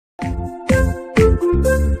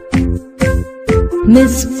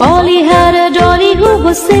Miss Polly had a dolly who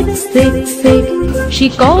was sick, sick, sick. She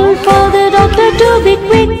called for the doctor to be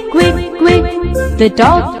quick, quick, quick. The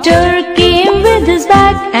doctor came with his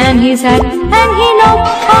bag and his hat, and he knocked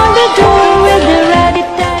on the door with a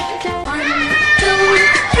rat-a-tat-tat. 1, 2,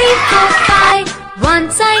 3, 4, 5.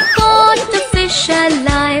 Once I caught a fish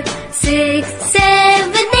alive. 6,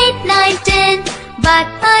 7, 8, 9, 10. But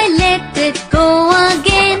I let it go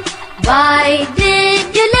again. Why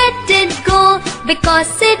did you let it go? Because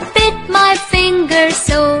it bit my finger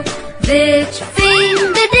so. Which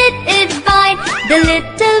finger did it bite? The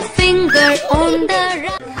little finger on the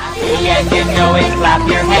right. Happy and you know it, clap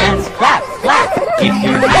your hands, clap, clap. If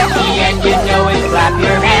you're happy and you know it, clap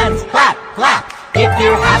your hands, clap, clap. If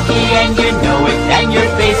you're happy and you know it, then your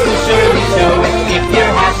face will surely show it. If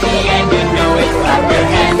you're happy and you know it, clap your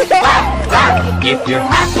hands, clap, clap. If you're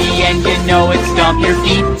happy and you know it, stomp your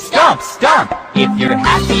feet, stomp, stomp. If you're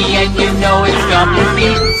happy and you know it, stomp your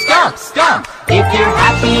feet, stomp, stomp. If you're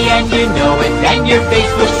happy and you know it, then your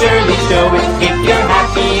face will surely show it. If you're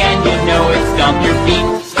happy and you know it, stomp your feet,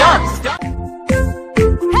 stomp, stomp.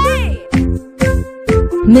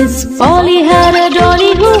 Miss Polly had a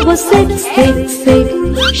dolly who was sick, sick, sick.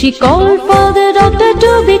 She called for the doctor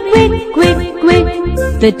to be quick, quick, quick.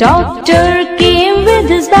 The doctor came with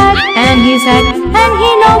his bag and his hat, and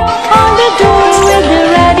he knocked on the door with a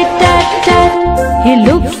rat-a-tat-tat. He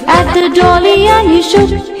looked at the dolly and he shook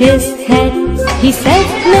his head. He said,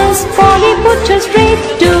 Miss Polly, put her straight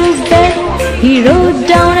to bed. He wrote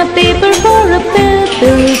down a paper for a pill,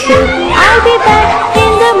 pill, pill. I'll be back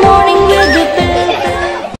in the morning with the pill.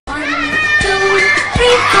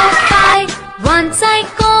 5. Once I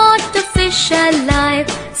caught a fish alive.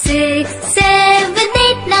 6, 7,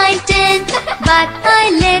 8, 9, 10. But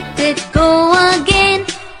I let it go again.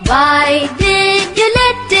 Why did you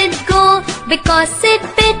let it go? Because it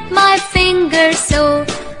bit my finger so.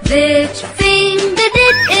 Which finger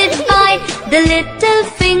did it bite? The little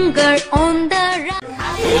finger on the right.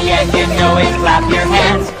 Happy and you know it, clap your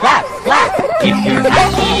hands, clap, clap. If you're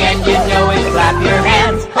happy and you know it, clap your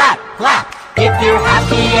hands, clap, clap. If you're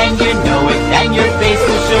happy and you know it, then your face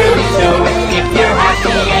will surely show it. If you're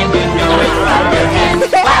happy and you know it, clap your hands,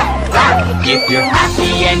 clap, clap. If you're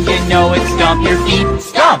happy and you know it, stomp your feet,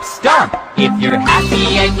 stomp, stomp. If you're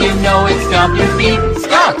happy and you know it, stomp your feet,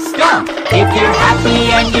 stomp, stomp. If you're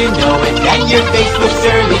happy and you know it, then your face will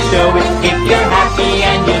surely show it. If you're happy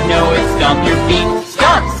and you know it, stomp your feet,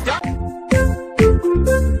 stomp, stomp.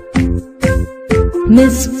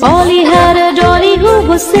 Miss Polly had a dolly who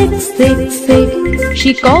was sick, sick, sick.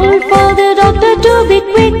 She called for the doctor to be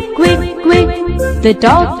quick, quick, quick. The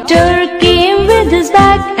doctor came with his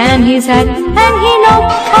bag and his hat, and he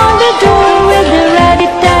knocked on the door with a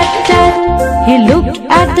rat-a-tat-tat. He looked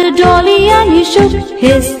at the dolly and he shook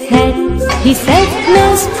his head. He said,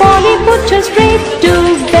 Miss Polly, put her straight to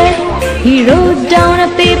bed. He wrote down a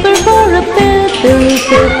paper for a pill, pill,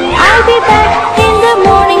 pill. I'll be back in the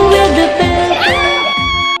morning with the pill.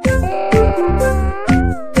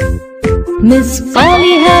 Miss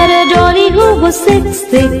Polly had a dolly who was sick,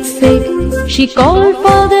 sick, sick. She called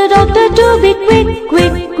for the doctor to be quick,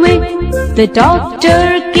 quick, quick. The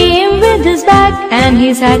doctor came with his bag and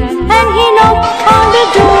his hat, and he knocked on the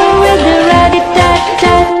door with a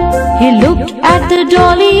rat-a-tat-tat. He looked at the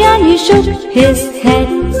dolly and he shook his head.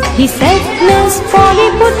 He said, Miss Polly,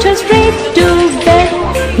 put her straight to bed.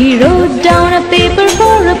 He wrote down a paper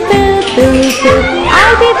for a pill, pill, pill.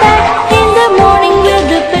 I'll be back in the morning with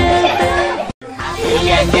the pill.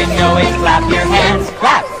 And you know it, clap your hands,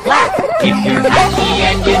 clap, clap. If you're happy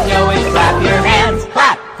and you know it, clap your hands,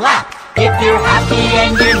 clap, clap. If you're happy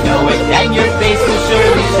and you know it, then your face will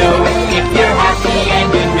surely show it. If you're happy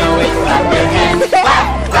and you know it, clap your hands,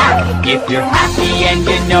 clap, clap. If you're happy and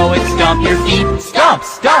you know it, stomp your feet, stomp,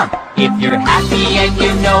 stomp. If you're happy and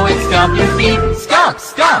you know it, stomp your feet, stomp,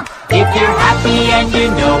 stomp. If you're happy and you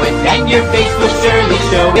know it, then your face will surely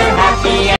show you're happy.